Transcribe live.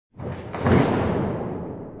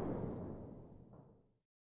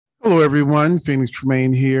Hello, everyone. Phoenix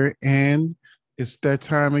Tremayne here, and it's that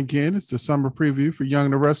time again. It's the summer preview for Young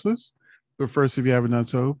and the Restless. But first, if you haven't done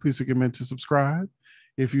so, please take a minute to subscribe.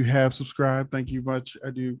 If you have subscribed, thank you much.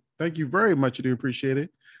 I do. Thank you very much. I do appreciate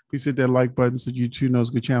it. Please hit that like button so YouTube knows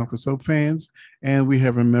good channel for soap fans. And we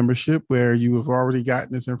have a membership where you have already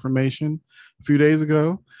gotten this information a few days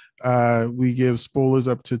ago. We give spoilers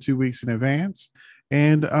up to 2 weeks in advance.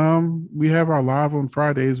 And we have our live on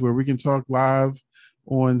Fridays where we can talk live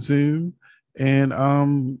on Zoom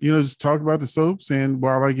and just talk about the soaps, and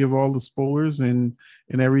while I give all the spoilers and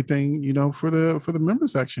everything, for the member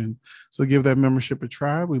section. So give that membership a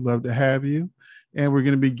try. We'd love to have you. And we're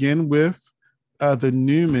going to begin with the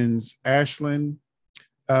Newmans, Ashlyn,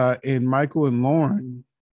 and Michael and Lauren.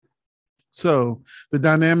 So the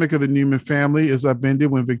dynamic of the Newman family is upended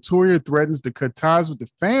when Victoria threatens to cut ties with the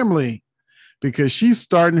family because she's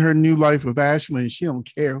starting her new life with Ashlyn, and she don't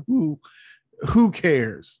care who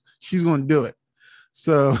cares? She's going to do it.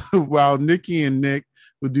 So while Nikki and Nick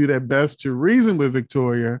would do their best to reason with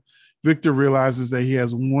Victoria, Victor realizes that he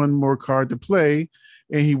has one more card to play,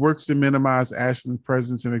 and he works to minimize Ashlyn's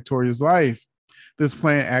presence in Victoria's life. This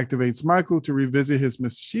plan activates Michael to revisit his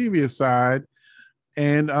mischievous side,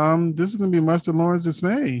 and this is going to be much to Lauren's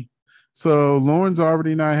dismay. So Lauren's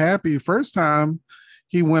already not happy. First time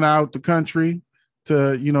he went out the country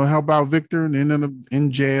to help out Victor and ended up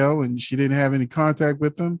in jail, and she didn't have any contact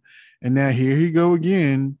with him. And now here he go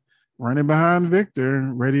again, running behind Victor,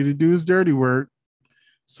 ready to do his dirty work.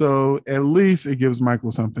 So at least it gives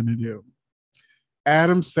Michael something to do.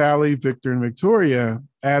 Adam, Sally, Victor, and Victoria.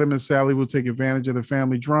 Adam and Sally will take advantage of the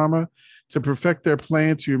family drama to perfect their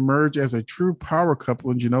plan to emerge as a true power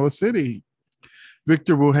couple in Genoa City.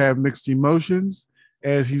 Victor will have mixed emotions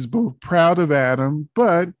as he's both proud of Adam,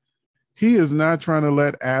 but he is not trying to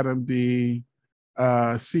let Adam be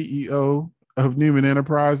CEO of Newman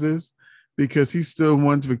Enterprises because he still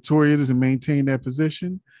wants Victoria to maintain that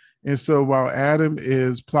position. And so while Adam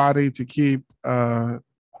is plotting to keep, Ashlyn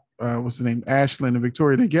and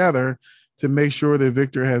Victoria together to make sure that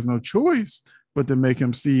Victor has no choice but to make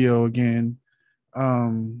him CEO again,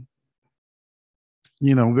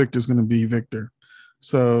 Victor's going to be Victor.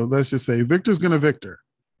 So let's just say Victor's going to Victor.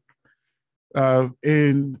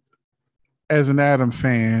 And as an Adam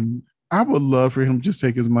fan, I would love for him to just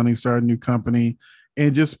take his money, start a new company,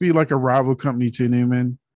 and just be like a rival company to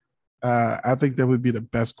Newman. I think that would be the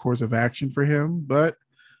best course of action for him. But,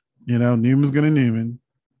 Newman's going to Newman.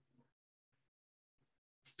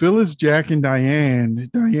 Phyllis, Jack, and Diane.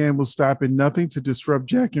 Diane will stop at nothing to disrupt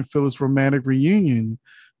Jack and Phyllis' romantic reunion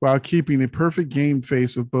while keeping the perfect game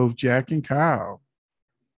face with both Jack and Kyle.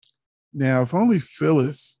 Now, if only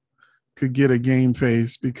Phyllis could get a game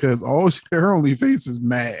face, because her only face is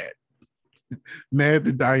mad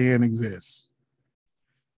that Diane exists.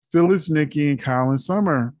 Phyllis, Nikki, and Kyle and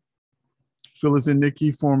Summer. Phyllis and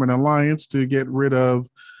Nikki form an alliance to get rid of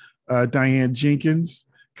Diane Jenkins.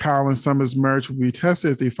 Kyle and Summer's marriage will be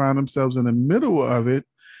tested as they find themselves in the middle of it.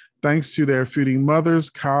 Thanks to their feuding mothers,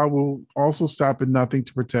 Kyle will also stop at nothing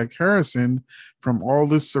to protect Harrison from all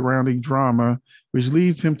this surrounding drama, which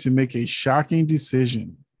leads him to make a shocking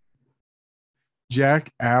decision.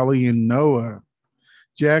 Jack, Allie, and Noah.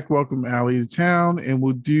 Jack welcomed Allie to town and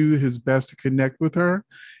will do his best to connect with her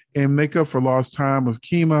and make up for lost time with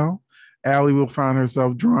chemo. Allie will find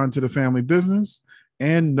herself drawn to the family business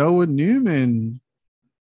and Noah Newman.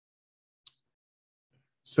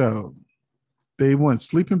 So they want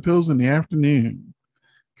sleeping pills in the afternoon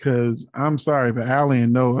because I'm sorry, but Allie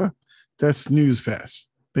and Noah, that's snooze fest.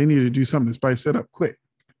 They need to do something to spice it up quick.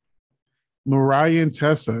 Mariah and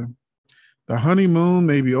Tessa. The honeymoon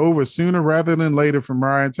may be over sooner rather than later for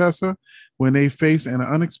Mariah and Tessa when they face an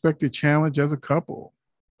unexpected challenge as a couple.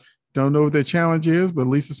 Don't know what their challenge is, but at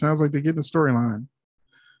least it sounds like they're getting a storyline.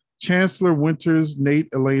 Chancellor, Winters, Nate,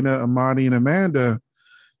 Elena, Amani, and Amanda.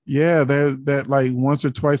 Yeah, there's that like once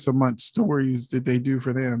or twice a month stories that they do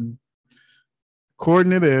for them.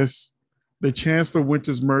 According to this, the Chancellor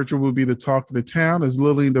Winters merger will be the talk of the town as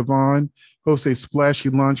Lily and Devon host a splashy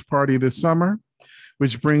lunch party this summer,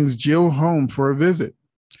 which brings Jill home for a visit.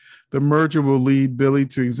 The merger will lead Billy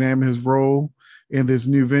to examine his role in this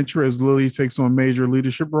new venture as Lily takes on a major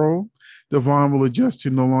leadership role. Devon will adjust to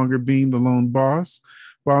no longer being the lone boss,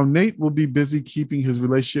 while Nate will be busy keeping his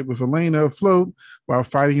relationship with Elena afloat while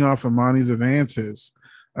fighting off Amani's advances.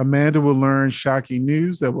 Amanda will learn shocking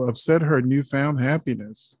news that will upset her newfound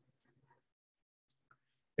happiness.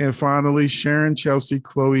 And finally, Sharon, Chelsea,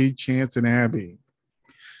 Chloe, Chance, and Abby.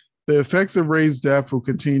 The effects of Ray's death will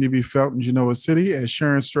continue to be felt in Genoa City as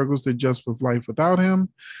Sharon struggles to adjust with life without him.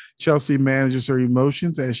 Chelsea manages her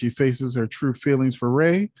emotions as she faces her true feelings for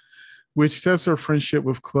Ray. which tests her friendship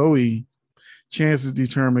with Chloe. Chance is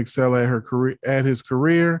determined to excel at his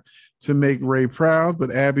career to make Ray proud,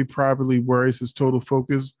 but Abby probably worries his total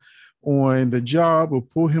focus on the job will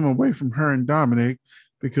pull him away from her and Dominic,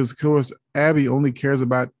 because of course Abby only cares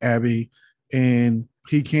about Abby, and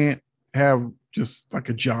he can't have just like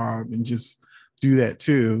a job and just do that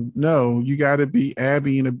too. No, you got to be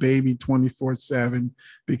Abby and a baby 24/7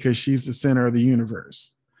 because she's the center of the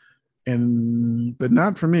universe. And but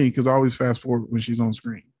not for me, because I always fast forward when she's on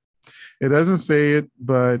screen. It doesn't say it,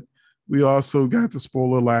 but we also got the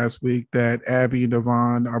spoiler last week that Abby and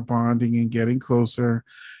Devon are bonding and getting closer,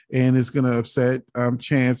 and it's going to upset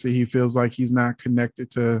Chance that he feels like he's not connected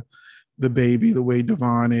to the baby the way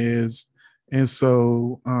Devon is. And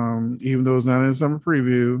so, even though it's not in the summer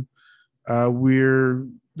preview,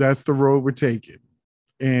 that's the road we're taking.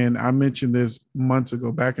 And I mentioned this months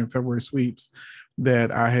ago, back in February sweeps,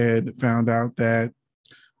 that I had found out that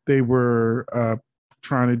they were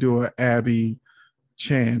trying to do an Abby,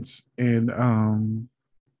 Chance, and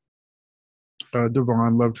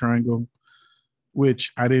Devon love triangle,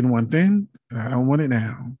 which I didn't want then, and I don't want it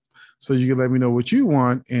now. So you can let me know what you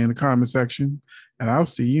want in the comment section, and I'll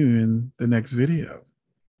see you in the next video.